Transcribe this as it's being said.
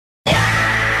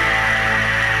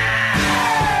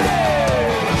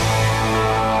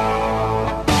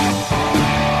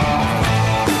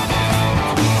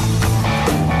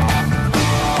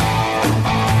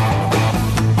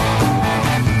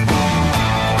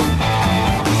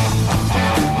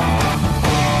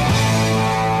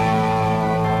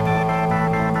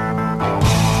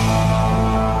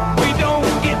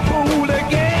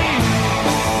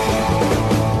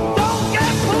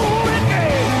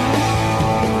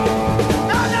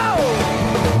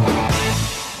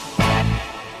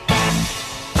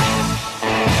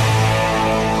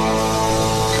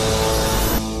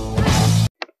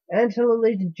And hello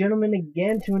ladies and gentlemen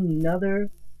again to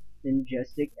another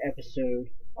Ninjestic episode.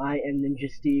 I am Ninja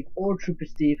Steve or Trooper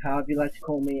Steve, however you like to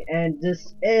call me, and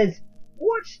this is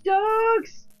Watch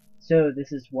Dogs! So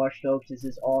this is Watch Dogs, this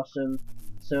is awesome.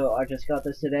 So I just got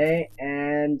this today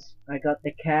and I got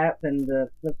the cap and the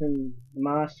flipping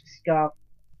mask scarf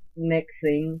neck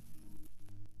thing.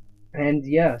 And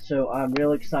yeah, so I'm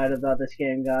real excited about this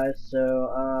game guys.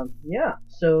 So yeah,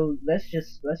 so let's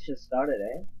just start it,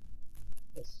 eh?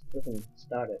 Let's flipping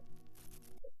start it.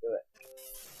 Let's do it.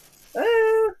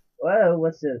 Ah! Whoa,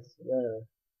 what's this?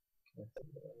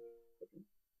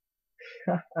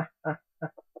 Alright.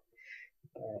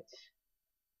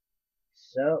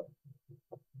 So,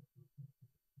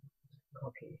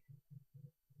 okay.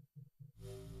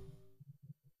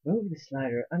 Move the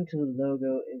slider until the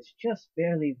logo is just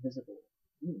barely visible.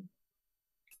 Hmm.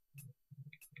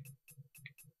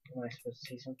 Am I supposed to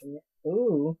say something yet?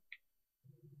 Ooh.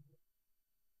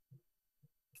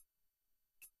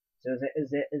 So is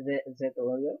that the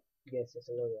logo? Yes, it's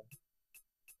a logo.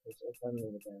 So if I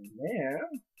move it down there.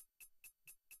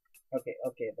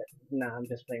 Okay, but nah, I'm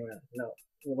just playing around. No.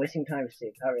 We're wasting time,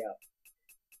 Steve. Hurry up.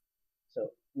 So,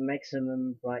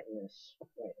 maximum brightness.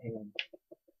 Wait, hang on.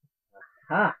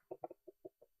 Ha!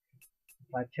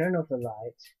 If I turn off the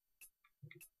light,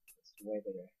 it's way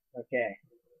better. Okay.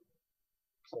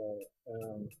 So,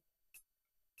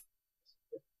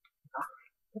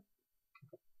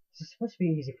 this is supposed to be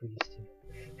easy for you,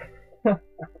 Steve.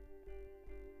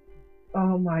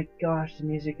 Oh my gosh, the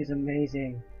music is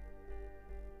amazing.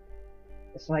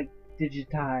 It's like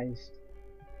digitized.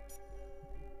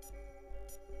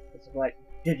 It's like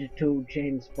digital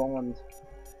James Bond.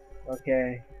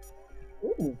 Okay.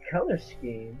 Ooh, color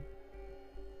scheme.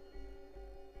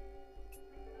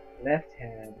 Left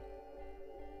hand.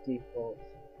 Default.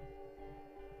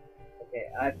 Okay,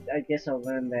 I guess I'll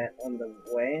learn that on the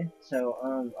way. So,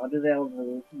 I'll do that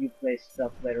over the Uplay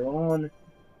stuff later on.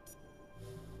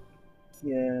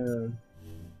 Yeah.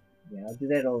 Yeah, I'll do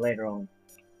that all later on.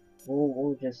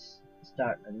 We'll just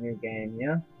start a new game,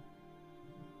 yeah?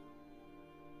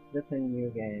 Flip a new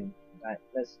game. Right,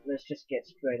 let's just get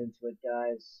straight into it,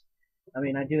 guys. I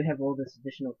mean, I do have all this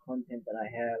additional content that I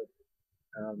have,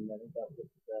 that I got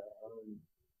with the,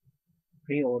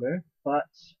 pre-order, but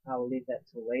I'll leave that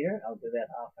till later. I'll do that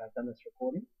after I've done this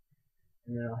recording,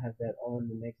 and then I'll have that on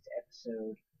the next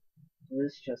episode. So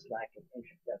this is just like an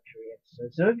introductory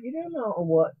episode. So if you don't know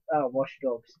what Watch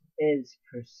Dogs is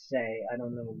per se, I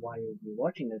don't know why you'll be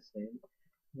watching this thing.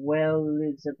 Well,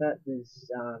 it's about this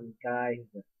guy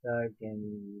who's a thug and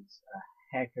he's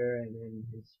a hacker, and then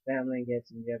his family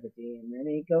gets in jeopardy, and then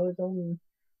he goes on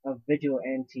a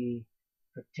vigilante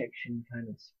protection kind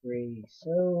of spree.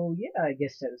 So yeah, I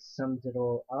guess that sums it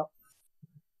all up.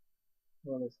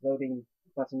 Well, this loading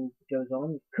button goes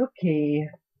on. Cookie!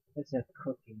 It's a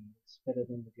cookie. It's better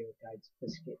than the Girl Guides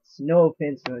biscuits. No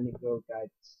offense to any Girl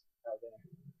Guides out there.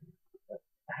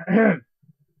 But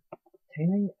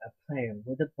tailing a player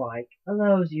with a bike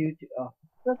allows you to. Oh,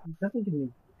 doesn't give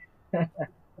me.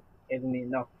 Isn't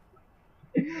enough.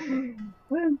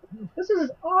 Man, this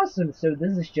is awesome. So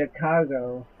this is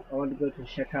Chicago. I want to go to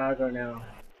Chicago now.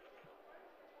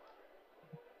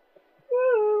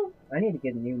 Woo! I need to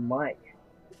get a new mic.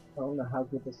 I don't know how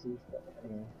good this is, but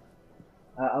anyway.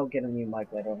 I'll get a new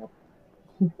mic later on.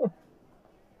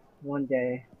 One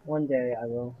day I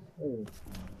will. Ooh.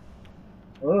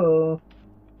 Oh,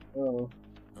 oh.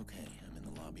 Okay, I'm in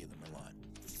the lobby of the Merlot.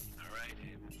 Alright,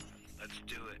 Aiden. Let's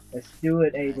do it. Let's do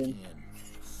it, Aiden.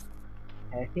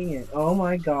 Hacking in. Oh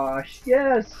my gosh.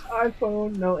 Yes!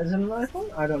 iPhone. No, is it an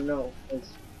iPhone? I don't know.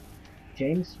 It's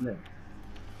James Smith.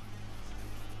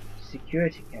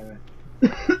 Security camera.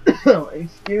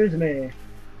 Excuse me.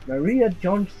 Maria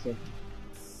Johnson.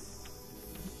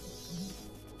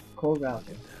 Call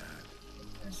router.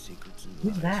 Secrets and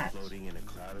Who's lies that? floating in a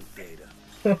cloud of data.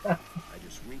 I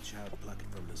just reach out, pluck it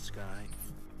from the sky,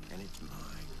 and it's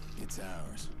mine. It's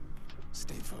ours.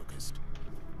 Stay focused.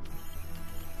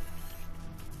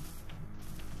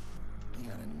 We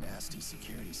got a nasty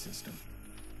security system.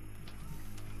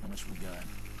 How much we got?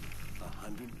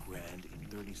 100 grand in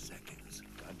 30 seconds.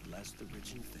 God bless the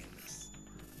rich and famous.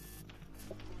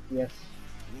 Yes.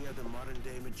 We are the modern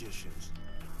day magicians,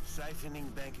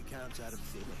 siphoning bank accounts out of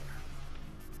thin air.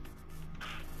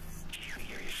 You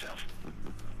hear yourself?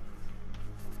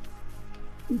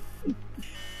 What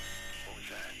was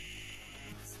that?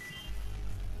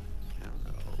 I don't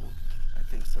know. I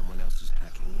think someone else is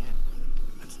hacking in.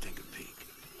 Let's take a peek.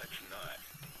 Let's not.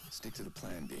 Stick to the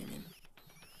plan, Damien.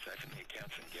 Siphon the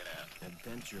accounts and get out.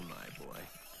 Adventure, my boy.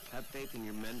 Have faith in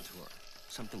your mentor.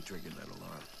 Something triggered that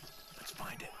alarm. Let's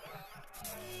find it.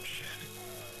 Shit.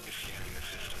 You're scanning the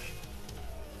system.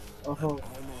 Oh,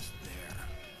 Almost there.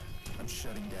 I'm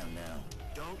shutting down now.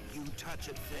 Don't you touch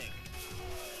a thing.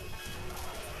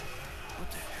 What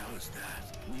the hell is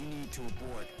that? We need to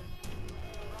abort.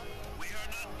 We are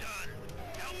not done.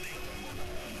 Help me.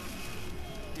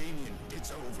 Damien,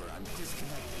 it's over. I'm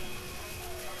disconnected.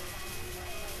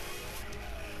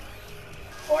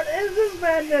 what is this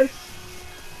madness?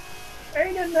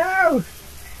 Aiden, no!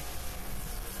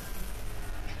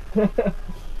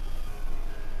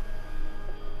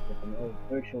 An old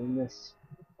virtualness.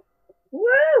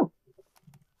 Woo!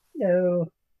 No.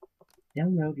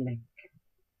 Download link.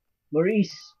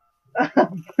 Maurice.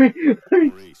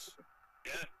 Maurice,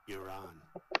 Yeah? you're on.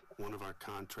 One of our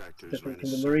contractors Different ran a from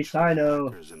the search Maurice for I the know.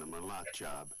 hackers in the Merlot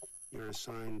job. You're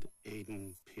assigned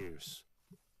Aiden Pierce.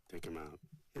 Take him out.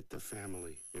 Hit the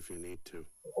family if you need to.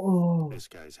 Oh. This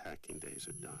guy's hacking days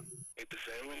are done. Hit the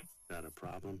family? Got a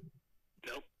problem?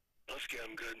 Nope. Husky,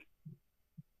 I'm good.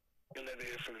 You'll never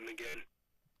hear from him again.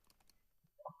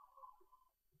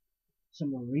 So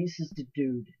Maurice is the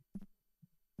dude.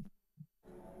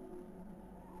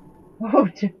 Oh,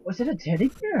 was it a teddy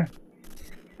bear?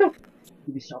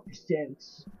 Ubisoft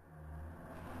presents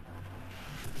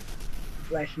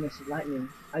Flashness of Lightning,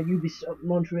 a Ubisoft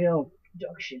Montreal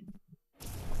production.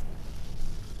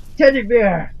 Teddy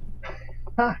bear!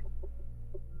 Ha!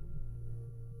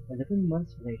 11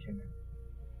 months later.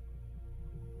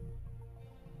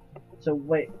 So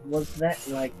wait, was that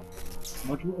like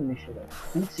module initiative?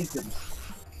 Food sequence.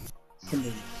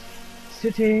 Symbols.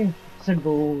 City,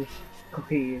 symbols,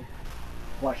 cookie,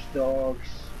 watchdogs.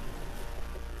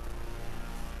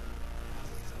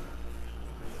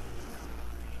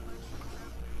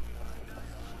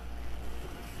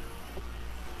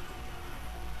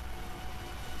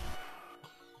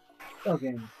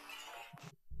 Okay.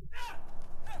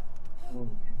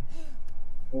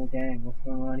 Oh dang, what's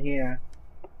going on here?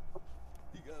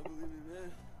 You gotta believe me,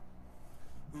 man.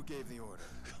 Who gave the order?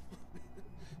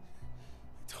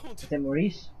 Don't. Is that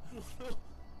Maurice? I don't know.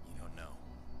 You don't know.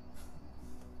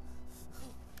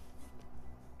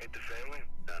 Hit the family?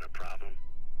 Not a problem.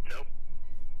 Nope.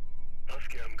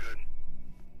 Husky, I'm good.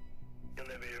 You'll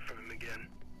never hear from him again.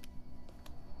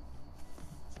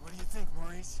 So what do you think,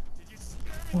 Maurice? Did you see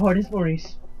that? Oh, it is Maurice.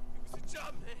 It was a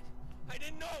job, man. I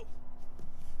didn't know.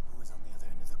 Who was on the other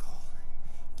end of the call?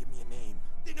 Give me a name.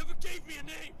 They never gave me a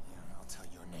name. Yeah, I'll tell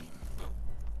your name.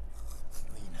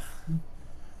 Lena.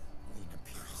 Lena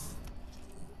Pierce.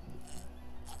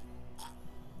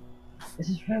 Is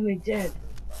his family dead?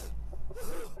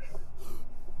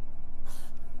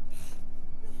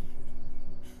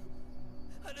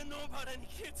 I didn't know about any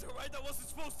kids, alright? That wasn't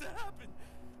supposed to happen.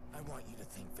 I want you to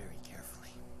think very carefully.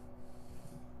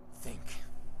 Think.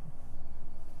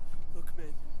 Look,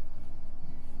 man.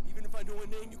 Even if I know a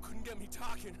name, you couldn't get me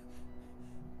talking.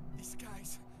 These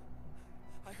guys.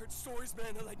 I heard stories,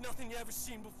 man, that like nothing you ever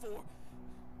seen before.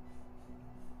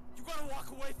 You gotta walk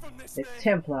away from this, It's man.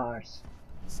 Templars.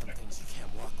 Some things you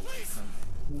can't walk away from.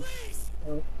 Please!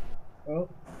 Oh, oh,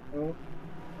 oh,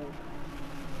 oh.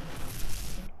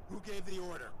 Who gave the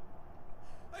order?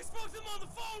 I spoke to them on the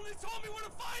phone. They told me where to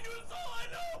find you. That's all I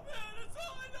know, man. That's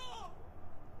all I know.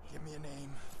 Give me a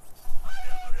name. I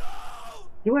don't know.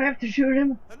 Do I have to shoot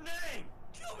him? A name.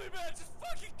 Kill me, man. Just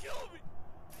fucking kill me.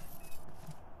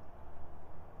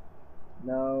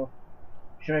 No.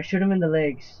 Should I shoot him in the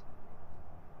legs?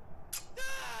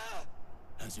 Ah!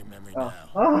 How's your memory Oh, now?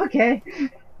 oh okay.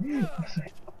 It's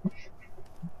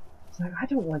like, I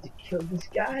don't want to kill this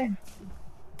guy.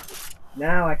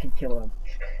 Now I can kill him.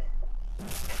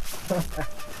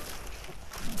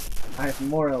 I have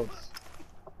morals.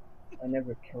 I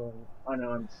never kill an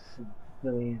unarmed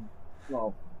civilian.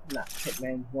 Well, not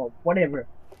hitman. Well, whatever.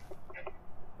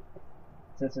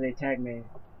 Since they tagged me,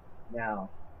 now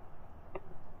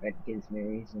that gives me a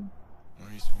reason.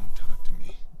 Maurice won't talk to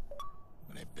me,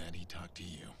 but I bet he talked to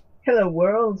you. Hello,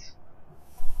 world.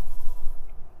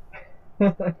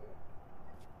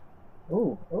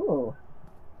 Ooh, ooh.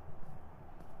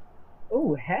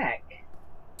 Ooh, hack.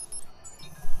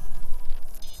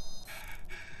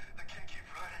 I can't keep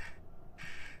running.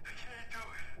 I can't do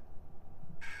it.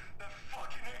 That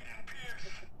fucking Aiden Pierce.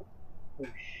 Oh,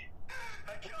 shh. I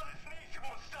killed his niece. He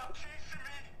won't stop chasing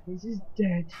me. This is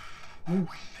dead. Oof. Who's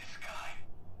this guy?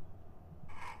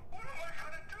 What am I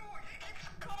gonna do? He keeps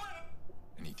coming.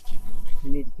 I need to keep moving. We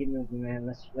need to keep moving, man.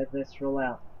 Let's roll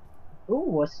out. Ooh,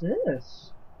 what's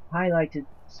this? Highlighted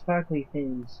sparkly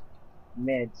things.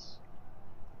 Meds.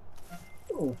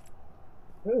 Ooh.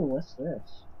 Ooh, what's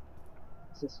this?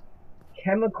 What's this?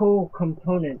 Chemical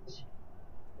component.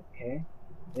 Okay.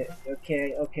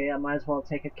 Okay, I might as well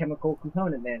take a chemical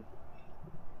component then.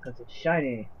 Because it's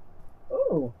shiny.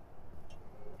 Ooh!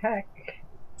 Hack!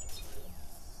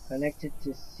 Connected to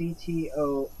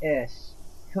CTOS.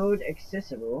 Code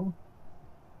accessible.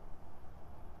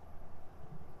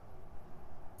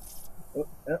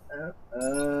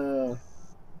 Oh.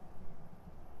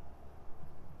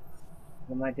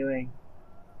 What am I doing?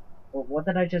 What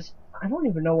did I just... I don't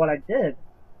even know what I did.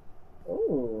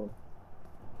 Ooh.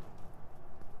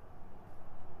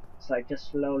 It's like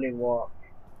just slowly walk.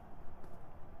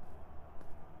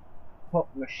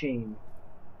 Pop machine.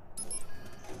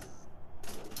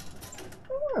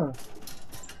 Oh.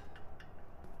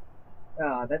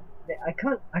 Ah, I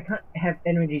can't have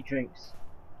energy drinks.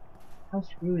 How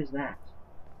screwy is that?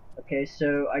 Okay,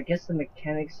 so I guess the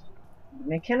mechanics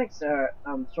are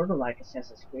sort of like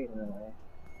Assassin's Creed in a way.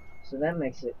 So that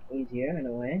makes it easier in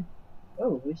a way.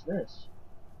 Oh, who's this?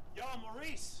 Yo,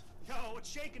 Maurice! Yo, what's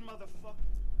shaking, motherfucker?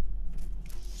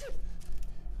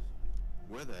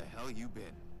 Where the hell you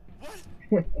been?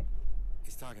 What?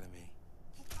 He's talking to me.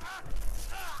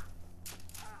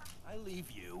 I leave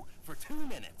you for 2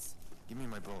 minutes. Give me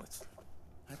my bullets.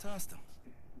 I tossed him.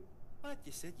 What?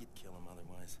 You said you'd kill him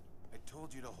otherwise. I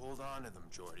told you to hold on to them,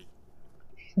 Jordy.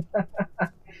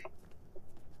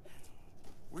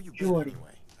 Where you been Jordy.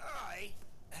 anyway? I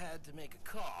had to make a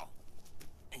call.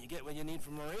 And you get what you need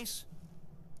from Maurice?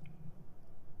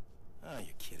 Oh,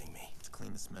 you're kidding me. Let's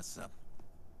clean this mess up.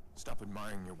 Stop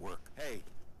admiring your work. Hey,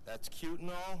 that's cute and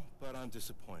all, but I'm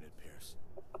disappointed, Pierce.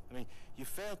 I mean, you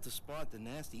failed to spot the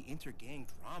nasty inter-gang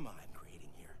drama I'm creating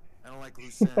here. I don't like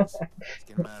loose ends. Let's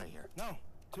get him out of here. No,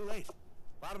 too late.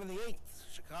 Bottom of the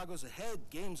 8th. Chicago's ahead.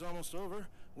 Game's almost over.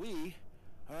 We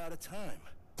are out of time.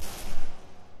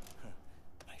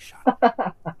 Nice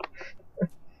shot.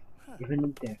 Even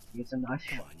in death, he's a nice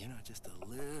Come shot. on, you're not just a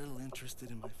little interested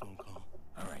in my phone call.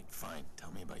 All right, fine.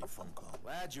 Tell me about your phone call.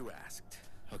 Glad you asked.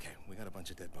 Okay, we got a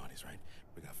bunch of dead bodies, right?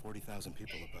 We got 40,000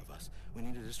 people above us. We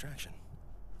need a distraction.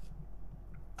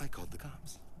 I called the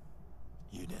cops.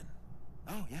 You did.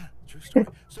 Oh, yeah, true story.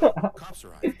 So, cops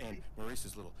arrive, and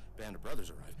Maurice's little band of brothers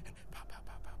arrive, and pow, pow,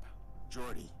 pow, pow, pow.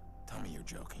 Jordy, tell me you're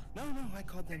joking. No, I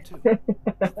called them too. If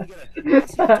we get a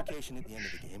messy altercation at the end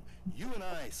of the game, you and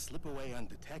I slip away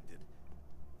undetected.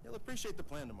 You'll appreciate the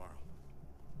plan tomorrow.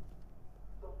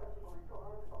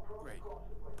 Great.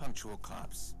 Punctual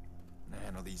cops. Now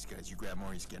handle these guys. You grab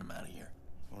Maurice, get him out of here.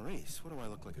 Maurice, what do I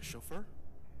look like, a chauffeur?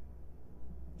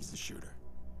 He's the shooter.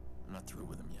 I'm not through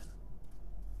with him yet.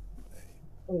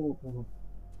 Oh.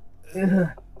 Ugh.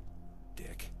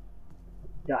 Dick.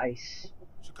 Dice.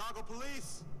 Chicago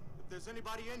police! If there's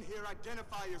anybody in here,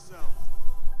 identify yourselves.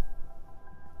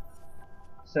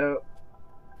 So,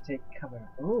 take cover.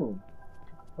 Oh.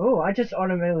 Oh, I just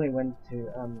automatically went to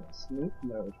sneak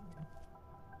mode.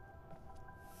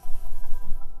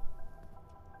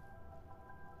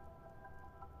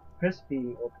 Press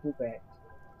B or pull back.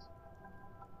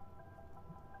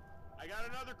 I got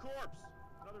another corpse.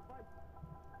 Another fight.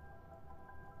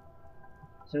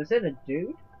 So is that a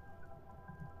dude?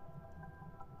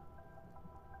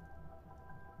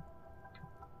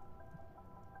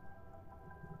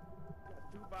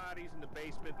 Got 2 bodies in the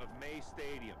basement of May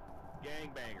Stadium.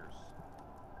 Gangbangers.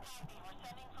 We're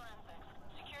sending forensics.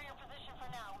 Secure your position for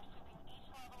now. We're sweeping each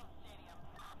level of the stadium.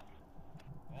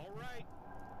 All right.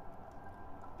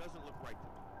 Doesn't look right to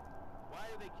me. Why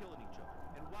are they killing each other?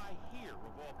 And why here,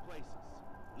 of all places?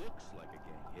 Looks like a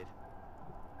gang hit.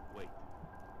 Wait.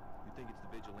 You think it's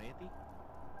the vigilante?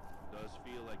 Does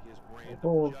feel like his brand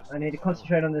Oh, of justice. I need to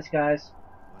concentrate on this, guys.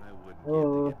 When I wouldn't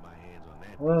Oh. get to get my hands on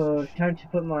that Whoa, piece of time shit.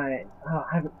 to put my... Oh,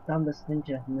 I haven't done this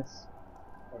ninja in this...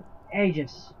 in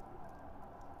ages.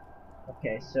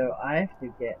 Okay, so I have to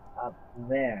get up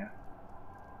there.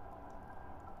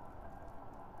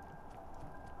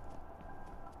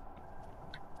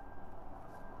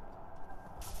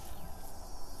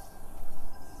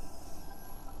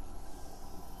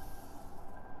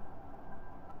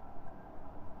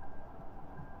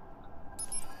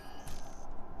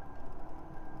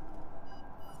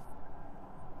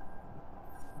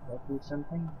 Did I do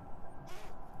something?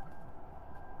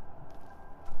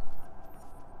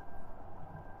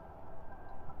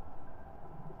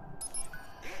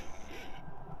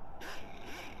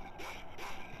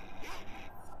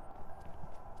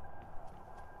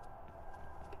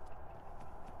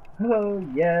 Oh,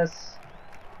 yes!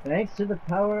 Thanks to the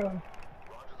power of... Rogers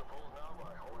opposed now by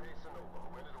Jorge Sanova,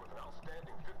 who ended with an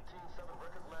outstanding 15-7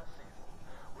 record last season.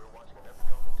 We're watching an epic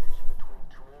confrontation between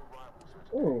 2 old rivals here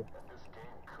today, Ooh. and this game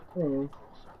couldn't be Ooh. any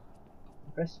closer.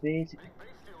 Press B to... Big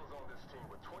Bay Steel is on this team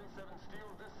with 27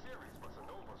 steals this series, but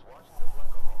Sanova's watching them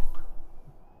like a hawk.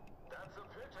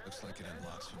 Looks like it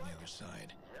unlocks from the other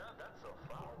side.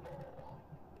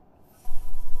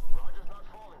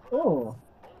 Oh,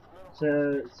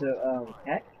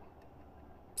 heck.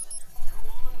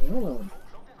 Oh.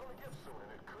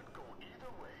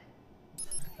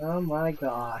 Oh my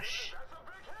gosh.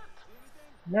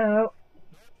 No.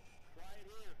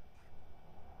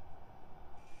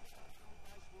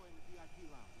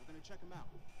 We're gonna check him out.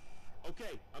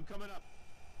 Okay, I'm coming up.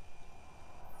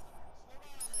 Slow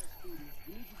down on there, Speedy.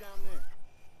 We need you down there.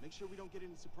 Make sure we don't get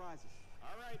any surprises.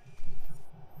 All right.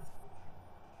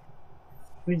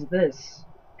 Who's this?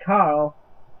 Carl.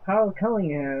 Carl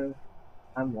Cunningham.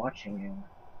 I'm watching him.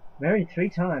 Married 3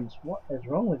 times. What is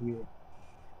wrong with you?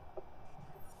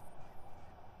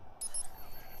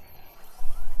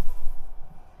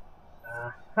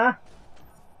 Huh?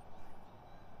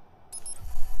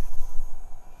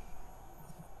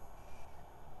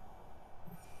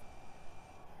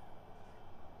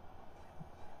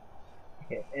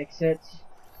 Okay, exit.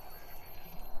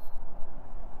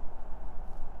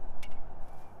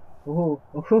 Ooh,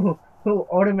 ooh, ooh,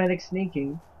 automatic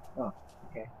sneaking. Oh,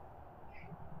 okay.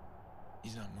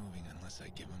 He's not moving unless I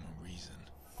give him a reason.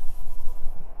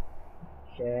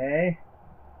 Okay.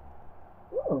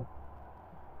 Ooh.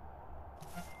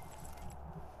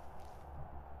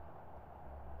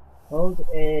 Hold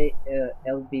a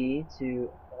LB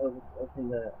to open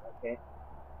the. Okay.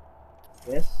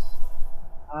 Yes.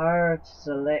 R to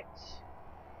select.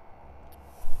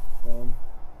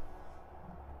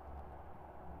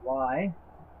 Y.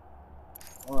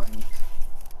 1.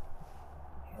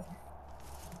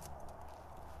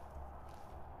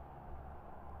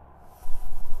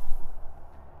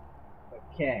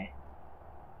 Okay.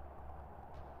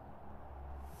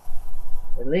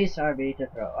 Release RB to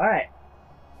throw. Alright.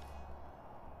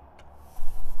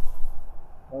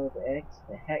 Hold X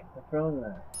to hack the throwing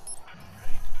line. Alright.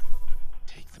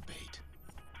 Take the bait.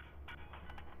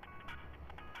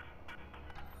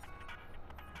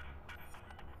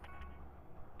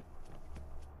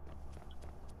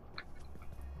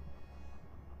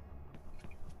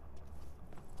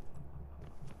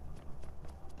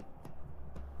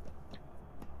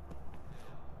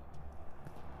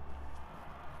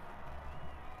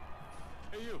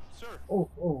 Hey, you, sir. Oh,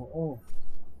 oh, oh.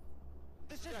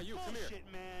 This is you, come here. bullshit,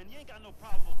 man. You ain't got no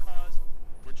probable cause.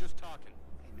 We're just talking.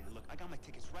 Hey, man, look, I got my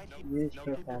tickets right here. Use No,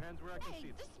 your keep your path. hands where I can see Hey,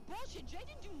 them. this is bullshit. Jay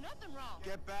didn't do nothing wrong.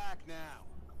 Get back now.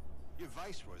 You're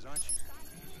viceroys, aren't you?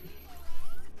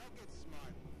 Don't get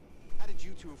smart. How did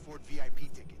you two afford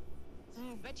VIP ticket?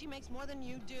 Bet she makes more than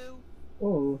you do.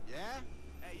 Oh. Yeah?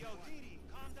 Hey, yo, Didi,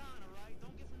 calm down, all right?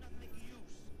 Don't give him nothing to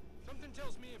use. Something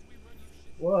tells me if we run you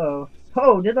shit. Whoa.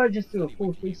 Oh, did I just do a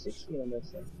full 360 on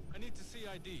this thing? I need to see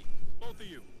ID. Both of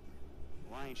you.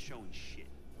 Well, I ain't showing shit.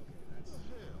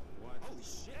 Holy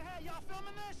shit. Hey, y'all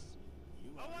filming this?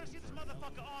 I want to see this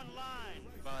motherfucker online.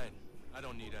 Fine. I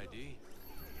don't need ID.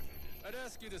 I'd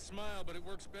ask you to smile, but it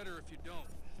works better if you don't.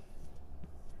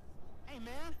 Hey,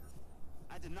 man.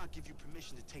 I did not give you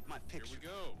permission to take my Here picture. we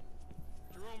go.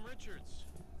 Jerome Richards.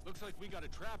 Looks like we got a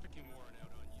trafficking warrant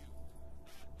out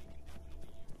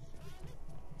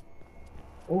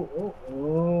on you. Oh, oh,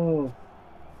 oh.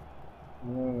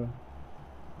 Oh.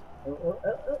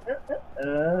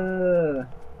 Oh.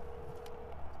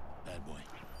 Bad boy.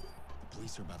 The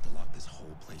police are about to lock this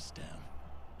whole place down.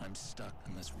 I'm stuck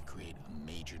unless we create a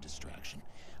major distraction.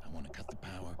 I want to cut the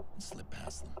power and slip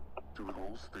past them. To the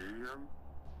whole stadium?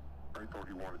 I thought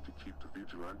he wanted to keep the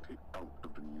vigilante out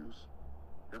of the news.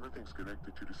 Everything's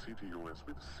connected to the CTOS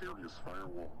with a serious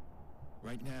firewall.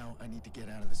 Right now, I need to get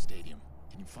out of the stadium.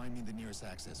 Can you find me the nearest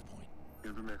access point?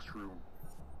 In the next room.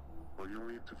 But you'll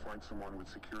need to find someone with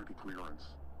security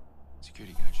clearance.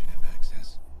 Security guard should have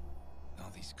access.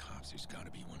 All these cops, there's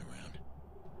gotta be one around.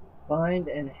 Find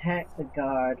and hack the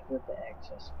guard with the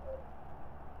access code.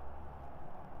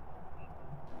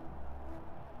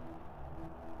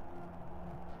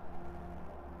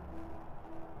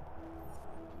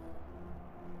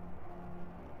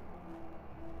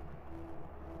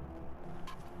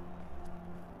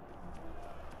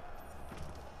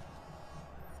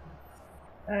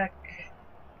 Hack.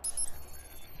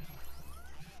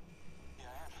 Yeah,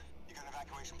 I am. You got an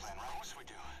evacuation plan, right? Of course we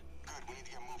do. Good, we need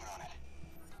to get moving on it.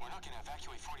 We're not gonna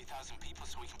evacuate 40,000 people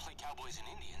so we can play cowboys and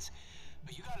Indians.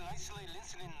 But you got an isolated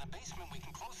incident in the basement, we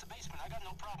can close the basement. I got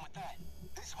no problem with that.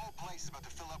 This whole place is about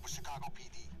to fill up with Chicago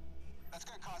PD. That's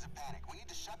gonna cause a panic. We need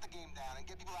to shut the game down and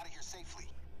get people out of here safely.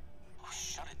 Oh,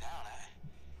 shut it down,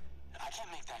 I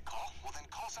can't make that call. Well, then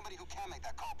call somebody who can make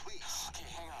that call, please. Okay,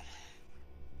 hang on.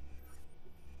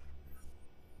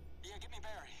 Yeah, get me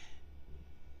Barry.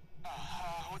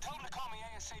 Well, tell him to call me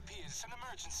ASAP. It's an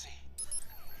emergency.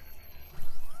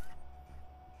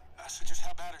 So just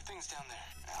how bad are things down there?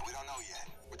 We don't know yet.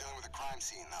 We're dealing with a crime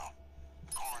scene, though.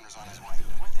 The coroner's on his way.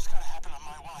 Why this gotta happen on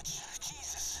my watch?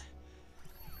 Jesus.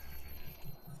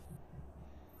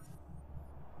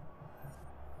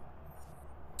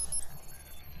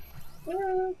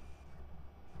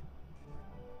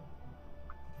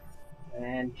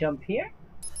 And jump here.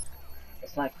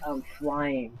 It's like I'm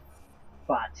flying,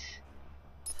 but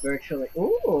virtually.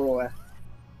 Ooh.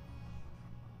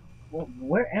 Well,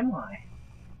 where am I?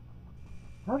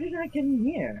 How did I get in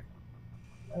here?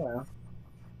 Oh well.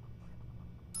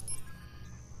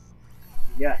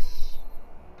 Yes.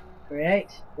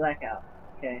 Create blackout.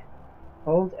 Okay.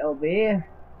 Hold LB.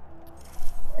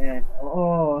 And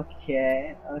oh,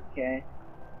 okay, okay.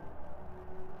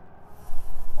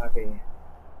 RB.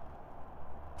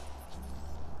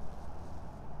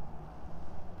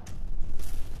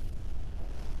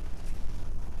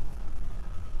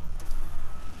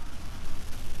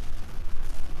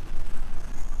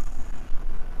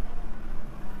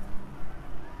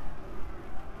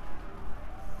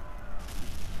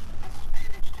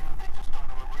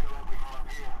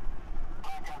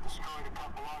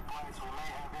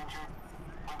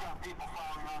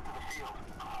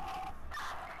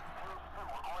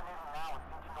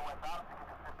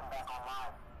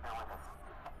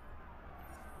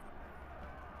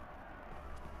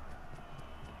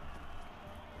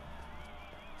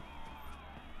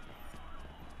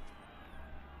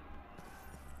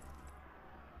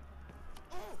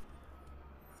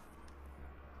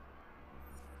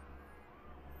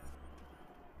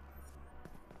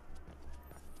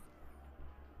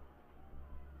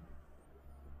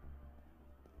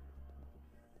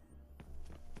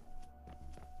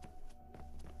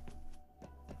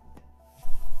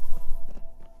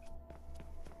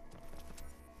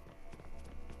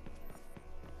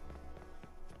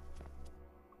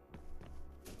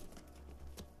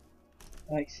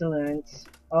 Excellent.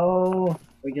 Oh,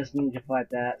 we just need to fight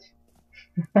that.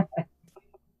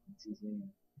 It's easy.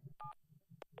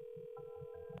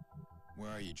 Where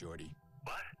are you, Jordy?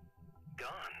 What?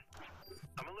 Gone.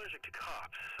 I'm allergic to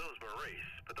cops, so is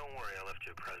Maurice, but don't worry, I left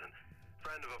you a present.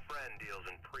 Friend of a friend deals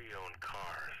in pre-owned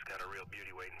cars. Got a real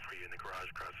beauty waiting for you in the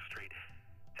garage across the street.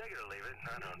 Take it or leave it,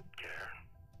 I don't care.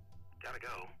 Gotta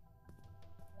go.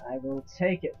 I will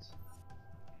take it.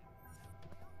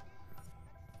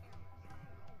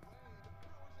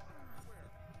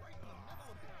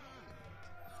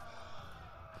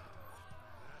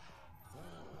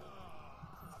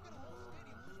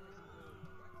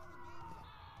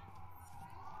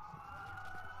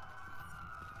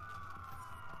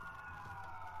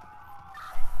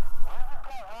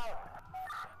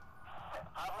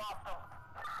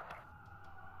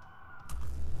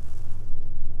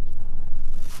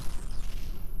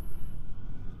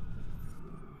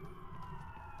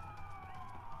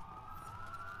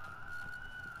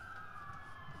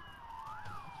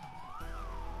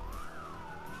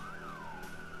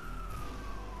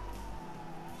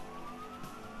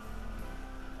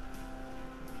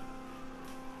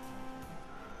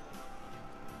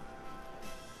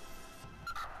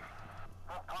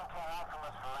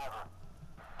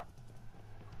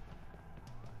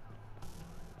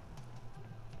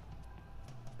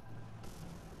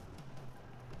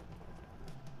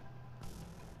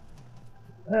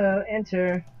 Oh,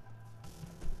 enter.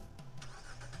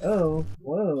 Oh,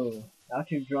 whoa. How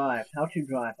to drive,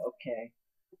 okay.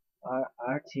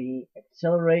 RT,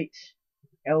 accelerate,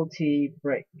 LT,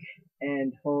 brake,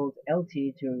 and hold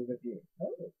LT to review.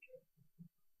 Oh, okay.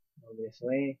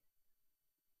 Obviously.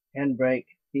 Handbrake,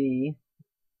 B,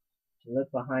 to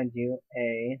look behind you,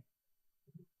 A,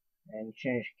 and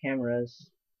change cameras.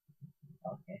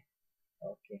 Okay,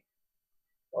 okay,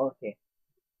 okay.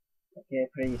 Okay,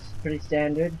 pretty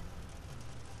standard.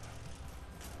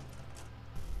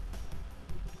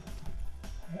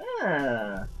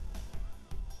 Ah.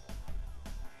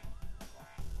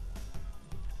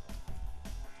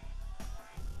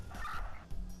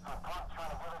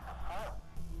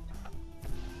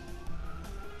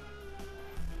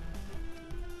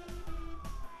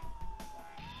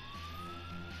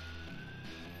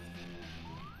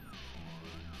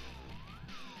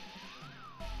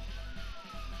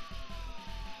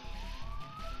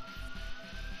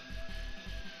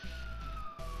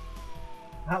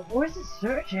 Where's the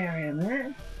search area,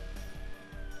 man?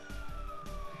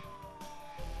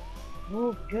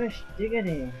 Oh gosh,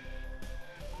 diggity.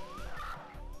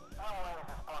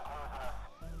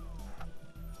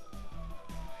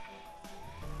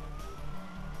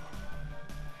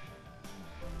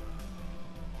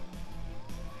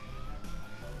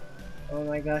 Oh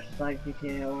my gosh, it's like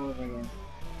GTA all over again.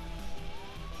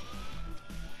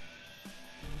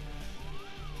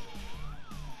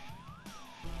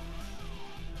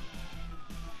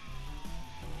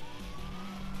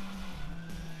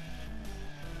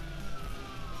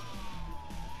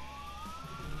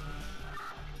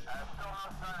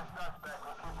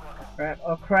 Crap,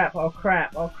 oh crap, oh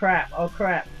crap, oh crap, oh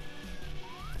crap.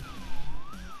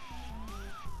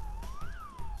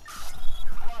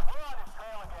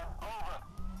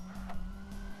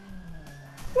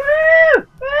 Woo!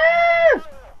 Woo!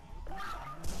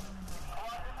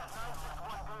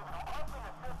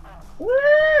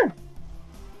 Woo!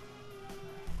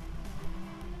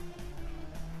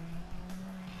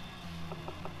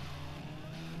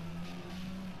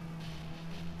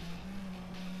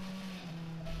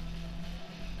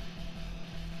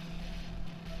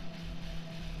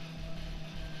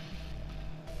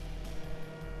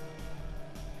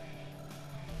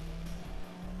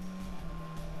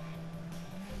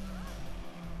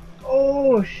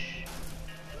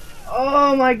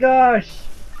 Oh oh my gosh!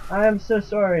 I am so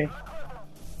sorry.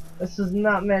 This was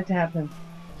not meant to happen.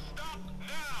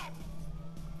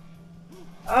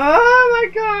 Oh my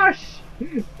gosh!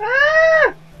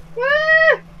 Ah!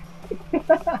 Ah!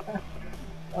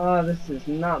 Oh, this is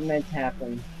not meant to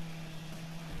happen.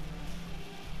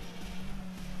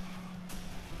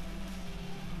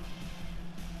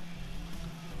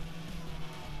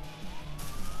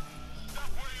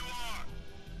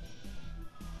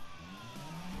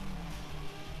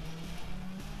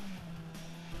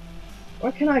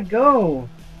 Where can I go?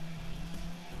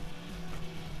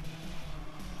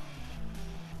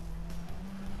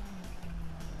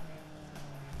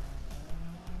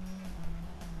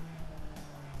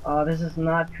 Oh, this is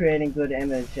not creating good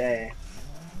image, eh?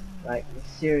 Like,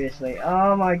 seriously.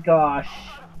 Oh my gosh.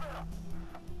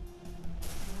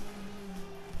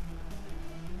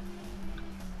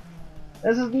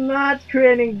 This is not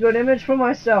creating good image for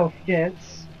myself,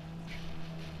 gents.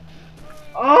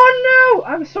 Oh no!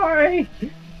 I'm sorry!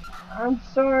 I'm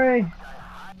sorry.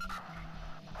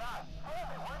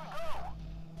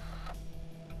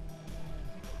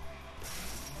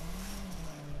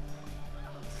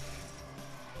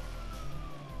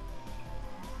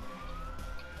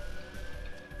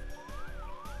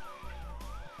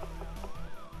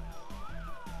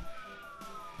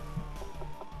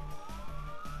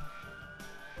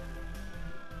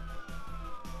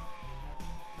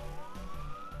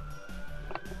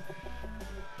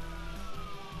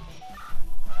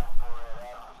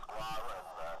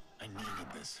 I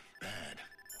needed this bad.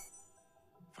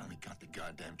 Finally got the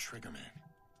goddamn trigger, man.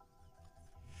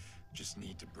 Just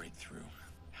need to break through.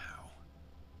 How?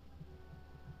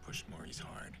 Push Maury's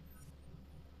hard.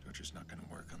 Torture's not gonna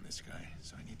work on this guy,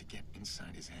 so I need to get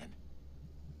inside his head.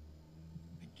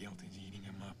 The guilt is eating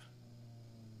him up.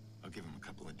 I'll give him a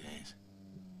couple of days.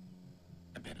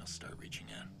 I bet he'll start reaching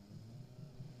out.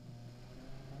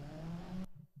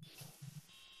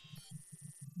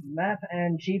 Map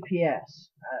and GPS.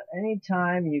 At any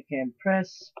time you can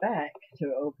press back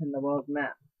to open the world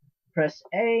map. Press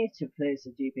A to place a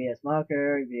GPS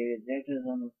marker, view directions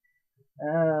on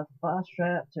fast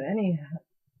travel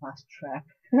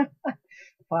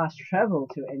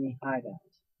to any hideout.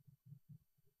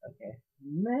 Okay.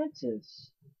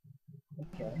 Mantis.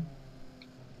 Okay.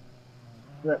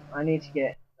 Look, I need to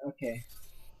get okay.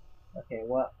 Okay,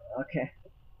 what? Okay.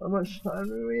 How much time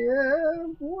do we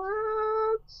have?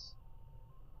 What?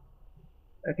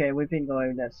 Okay, we've been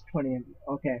going, that's 20,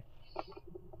 okay.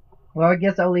 Well, I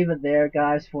guess I'll leave it there,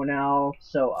 guys, for now.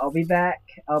 So, I'll be back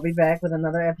with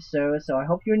another episode. So, I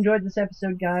hope you enjoyed this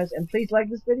episode, guys. And please like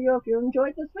this video if you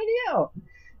enjoyed this video.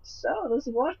 So, this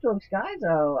is Watch Dogs, guys.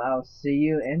 I'll see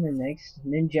you in the next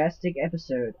Ninjastic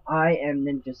episode. I am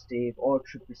Ninja Steve, or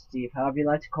Trooper Steve, however you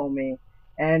like to call me.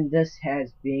 And this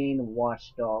has been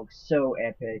Watch Dogs. So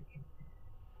epic.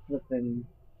 Flippin'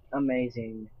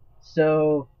 amazing.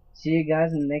 So, see you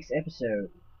guys in the next episode.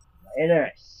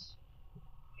 Later.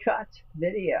 Cut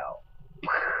video.